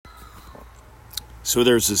So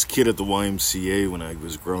there's this kid at the YMCA when I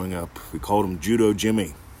was growing up. We called him Judo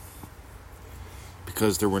Jimmy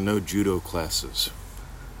because there were no judo classes.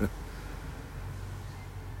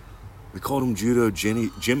 We called him Judo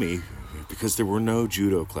Jimmy because there were no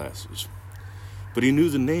judo classes. But he knew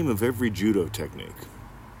the name of every judo technique.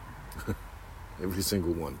 Every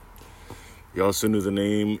single one. He also knew the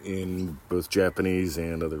name in both Japanese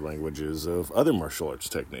and other languages of other martial arts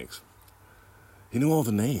techniques. He knew all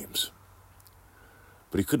the names.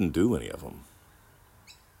 But he couldn't do any of them.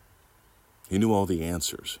 He knew all the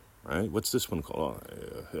answers, right? What's this one called?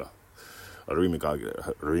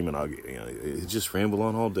 Arimagagi. He'd just ramble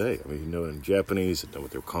on all day. I mean, he'd know it in Japanese, he'd know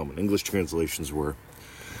what their common English translations were.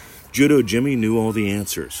 Judo Jimmy knew all the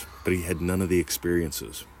answers, but he had none of the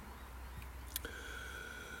experiences.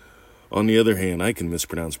 On the other hand, I can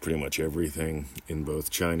mispronounce pretty much everything in both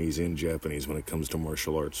Chinese and Japanese when it comes to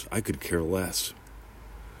martial arts. I could care less.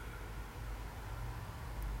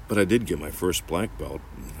 But I did get my first black belt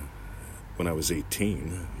when I was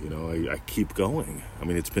 18. You know, I keep going. I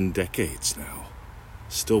mean, it's been decades now.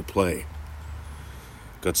 Still play.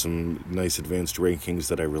 Got some nice advanced rankings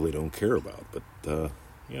that I really don't care about. But,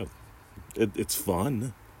 it's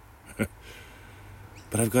fun.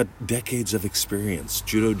 But I've got decades of experience.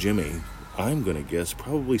 Judo Jimmy, I'm going to guess,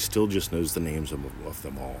 probably still just knows the names of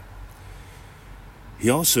them all. He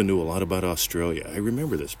also knew a lot about Australia. I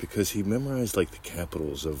remember this because he memorized the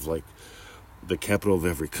capitals of the capital of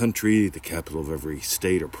every country, the capital of every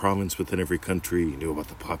state or province within every country. He knew about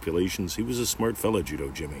the populations. He was a smart fellow, Judo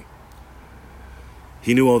Jimmy.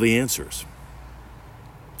 He knew all the answers.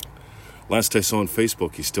 Last I saw on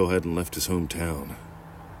Facebook, he still hadn't left his hometown.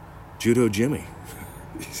 Judo Jimmy.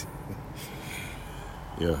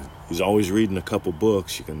 Yeah, he's always reading a couple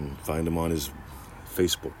books. You can find him on his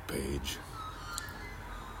Facebook page.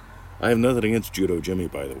 I have nothing against Judo Jimmy,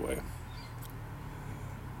 by the way.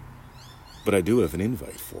 But I do have an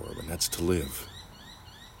invite for him, and that's to live.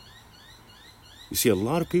 You see, a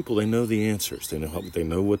lot of people, they know the answers. They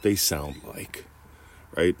know what they sound like,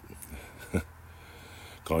 right?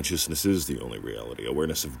 Consciousness is the only reality.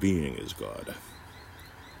 Awareness of being is God.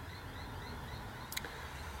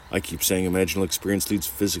 I keep saying imaginal experience leads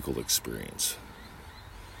physical experience.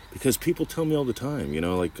 Because people tell me all the time,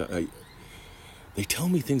 they tell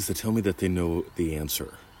me things that tell me that they know the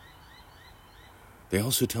answer. They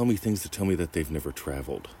also tell me things that tell me that they've never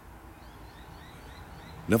traveled.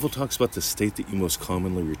 Neville talks about the state that you most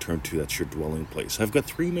commonly return to. That's your dwelling place. I've got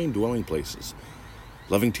 3 main dwelling places.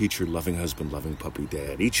 Loving teacher, loving husband, loving puppy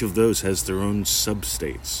dad. Each of those has their own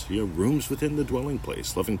sub-states. Rooms within the dwelling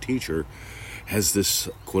place. Loving teacher has this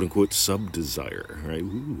quote-unquote sub-desire, right?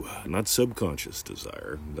 Ooh, not subconscious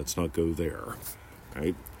desire. Let's not go there,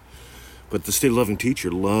 right? But the state loving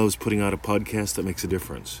teacher loves putting out a podcast that makes a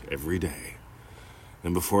difference every day.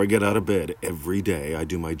 And before I get out of bed every day, I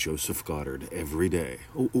do my Joseph Goddard every day.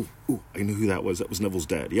 Oh, I knew who that was. That was Neville's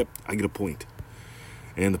dad. Yep, I get a point.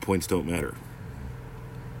 And the points don't matter.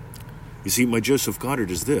 You see, my Joseph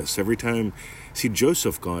Goddard is this.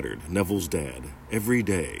 Joseph Goddard, Neville's dad, every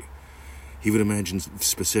day, he would imagine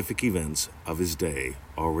specific events of his day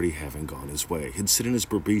already having gone his way. He'd sit in his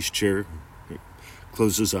Berbice chair,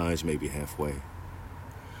 close his eyes maybe halfway,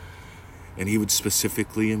 and he would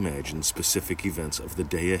specifically imagine specific events of the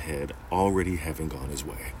day ahead already having gone his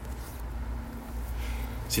way.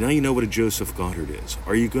 See, now you know what a Joseph Goddard is.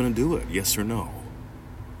 Are you going to do it? Yes or no?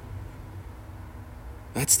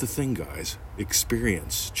 That's the thing, guys.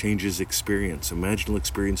 Experience changes experience. Imaginal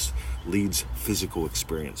experience leads physical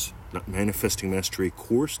experience. Not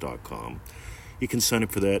ManifestingMasteryCourse.com. You can sign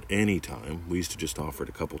up for that anytime. We used to just offer it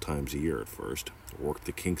a couple times a year at first. Work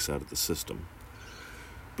the kinks out of the system.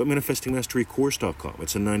 But ManifestingMasteryCourse.com.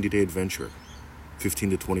 It's a 90-day adventure. 15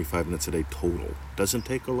 to 25 minutes a day total. Doesn't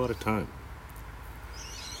take a lot of time.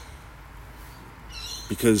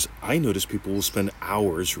 Because I notice people will spend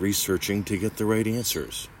hours researching to get the right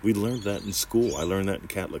answers. We learned that in school. I learned that in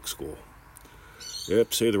Catholic school.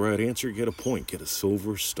 Yep, say the right answer, get a point, get a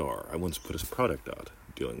silver star. I once put a product out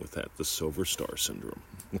dealing with that, the silver star syndrome.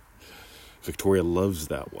 Victoria loves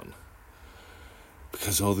that one.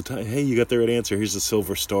 Because all the time, hey, you got the right answer, here's the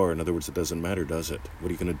silver star. In other words, it doesn't matter, does it? What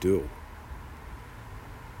are you going to do?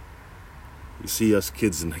 You see, us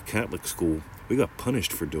kids in Catholic school, we got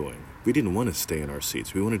punished for doing. We didn't want to stay in our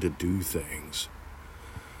seats. We wanted to do things.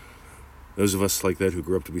 Those of us like that who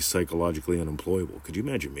grew up to be psychologically unemployable, could you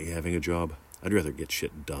imagine me having a job? I'd rather get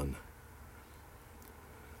shit done.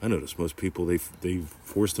 I notice most people, they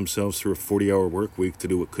force themselves through a 40-hour work week to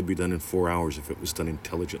do what could be done in 4 hours if it was done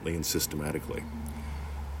intelligently and systematically.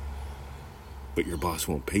 But your boss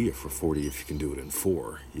won't pay you for 40 if you can do it in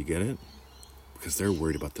 4. You get it? because they're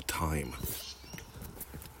worried about the time.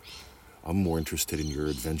 I'm more interested in your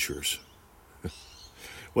adventures.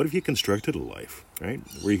 What if you constructed a life, right?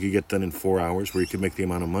 Where you could get done in 4 hours, where you could make the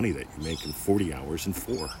amount of money that you make in 40 hours in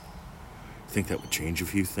 4? Think that would change a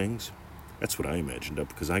few things? That's what I imagined up,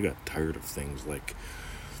 because I got tired of things like,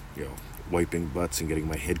 wiping butts and getting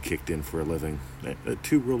my head kicked in for a living.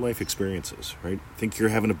 2 real life experiences, right? Think you're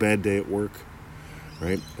having a bad day at work,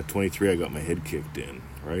 right? At 23, I got my head kicked in,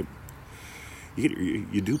 right?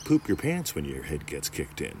 You do poop your pants when your head gets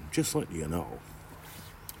kicked in, just letting you know.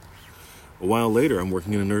 A while later, I'm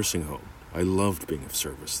working in a nursing home. I loved being of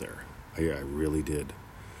service there. I really did.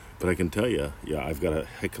 But I can tell you, I've got a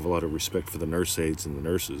heck of a lot of respect for the nurse aides and the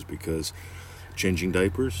nurses, because changing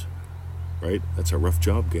diapers, right? That's a rough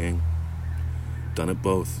job, gang. Done it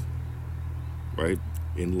both, right?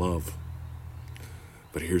 In love.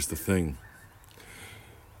 But here's the thing.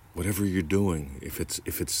 Whatever you're doing, if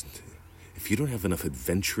you don't have enough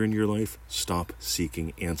adventure in your life, stop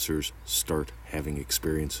seeking answers. Start having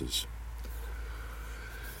experiences.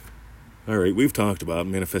 All right, we've talked about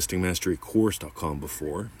ManifestingMasteryCourse.com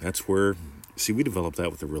before. That's where, we developed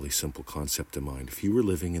that with a really simple concept in mind. If you were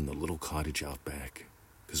living in the little cottage out back,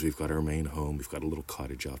 because we've got our main home, we've got a little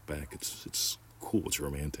cottage out back. It's cool, it's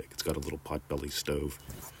romantic. It's got a little potbelly stove.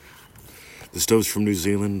 The stove's from New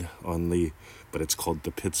Zealand but it's called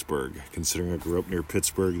the Pittsburgh. Considering I grew up near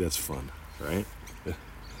Pittsburgh, that's fun, right?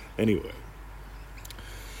 Anyway,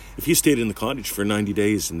 if you stayed in the cottage for 90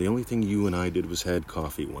 days and the only thing you and I did was had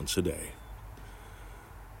coffee once a day,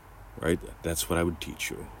 right? That's what I would teach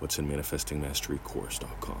you. What's in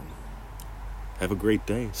ManifestingMasteryCourse.com. Have a great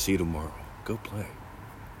day. See you tomorrow. Go play.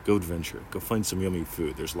 Go adventure. Go find some yummy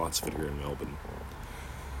food. There's lots of it here in Melbourne.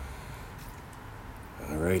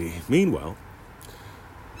 Alrighty. Meanwhile,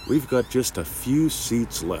 we've got just a few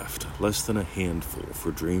seats left, less than a handful,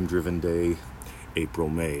 for Dream Driven Day,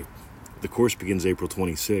 April-May. The course begins April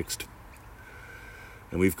 26th,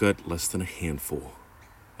 and we've got less than a handful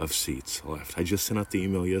of seats left. I just sent out the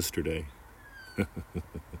email yesterday.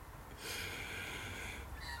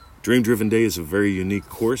 Dream Driven Day is a very unique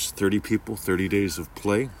course. 30 people, 30 days of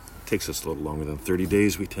play. It takes us a little longer than 30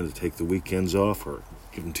 days. We tend to take the weekends off or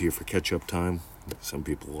give them to you for catch-up time. Some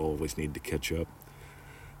people always need to catch up.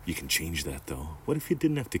 You can change that, though. What if you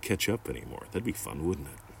didn't have to catch up anymore? That'd be fun, wouldn't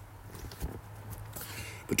it?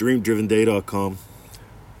 But DreamDrivenDay.com,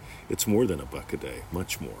 it's more than $1 a day,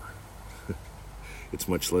 much more. It's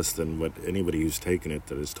much less than what anybody who's taken it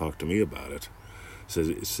that has talked to me about it says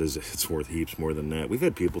it's worth heaps more than that. We've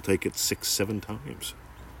had people take it 6-7 times.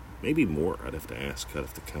 Maybe more. I'd have to ask. I'd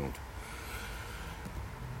have to count.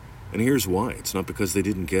 And here's why. It's not because they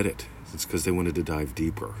didn't get it. It's because they wanted to dive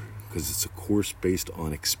deeper. Because it's a course based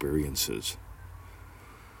on experiences.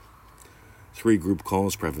 3 group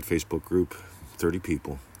calls, private Facebook group, 30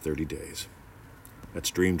 people, 30 days.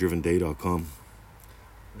 That's DreamDrivenDay.com.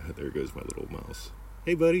 There goes my little mouse.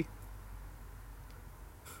 Hey, buddy.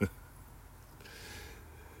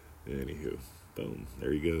 Anywho, boom,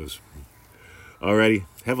 there he goes. Alrighty,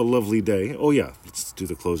 have a lovely day. Oh yeah, let's do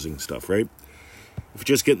the closing stuff, right? If you're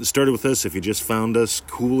just getting started with us, if you just found us,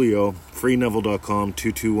 coolio, freeneville.com,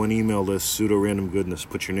 221 email list, pseudo-random goodness.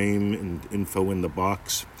 Put your name and info in the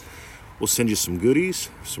box. We'll send you some goodies,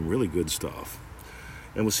 some really good stuff.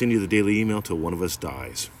 And we'll send you the daily email till one of us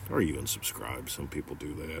dies. Or you unsubscribe. Some people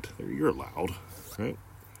do that. You're allowed, right?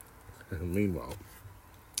 Meanwhile,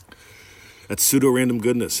 that's pseudo-random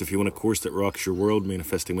goodness. If you want a course that rocks your world,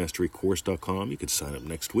 ManifestingMasteryCourse.com. You could sign up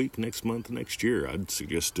next week, next month, next year. I'd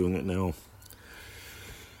suggest doing it now.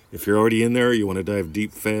 If you're already in there, you want to dive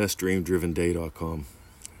deep fast, DreamDrivenDay.com.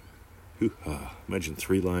 Imagine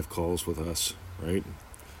 3 live calls with us, right?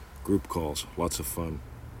 Group calls, lots of fun.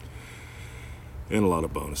 And a lot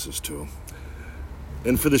of bonuses, too.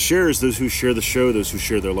 And for the sharers, those who share the show, those who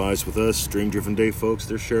share their lives with us, Dream Driven Day folks,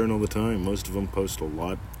 they're sharing all the time. Most of them post a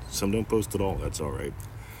lot. Some don't post at all. That's all right.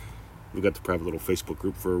 We've got the private little Facebook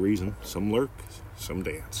group for a reason. Some lurk, some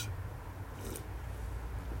dance.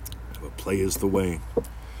 But play is the way.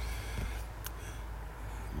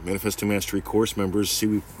 Manifesting Mastery course members,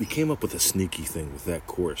 see, we came up with a sneaky thing with that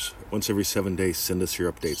course. Once every 7 days, send us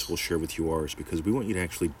your updates. We'll share with you ours because we want you to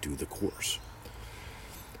actually do the course.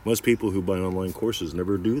 Most people who buy online courses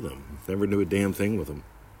never do them, never do a damn thing with them.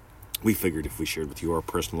 We figured if we shared with you our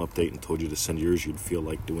personal update and told you to send yours, you'd feel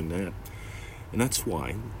like doing that. And that's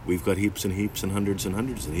why we've got heaps and heaps and hundreds and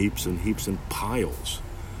hundreds and heaps and piles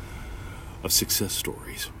of success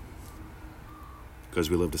stories. Because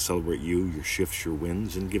we love to celebrate you, your shifts, your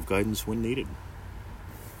wins, and give guidance when needed.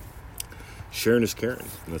 Sharing is caring.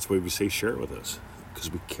 And that's why we say share with us. Because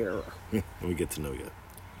we care and we get to know you.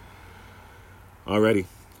 Alrighty.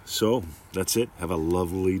 So that's it. Have a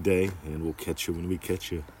lovely day, and we'll catch you when we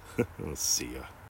catch you. I'll see ya.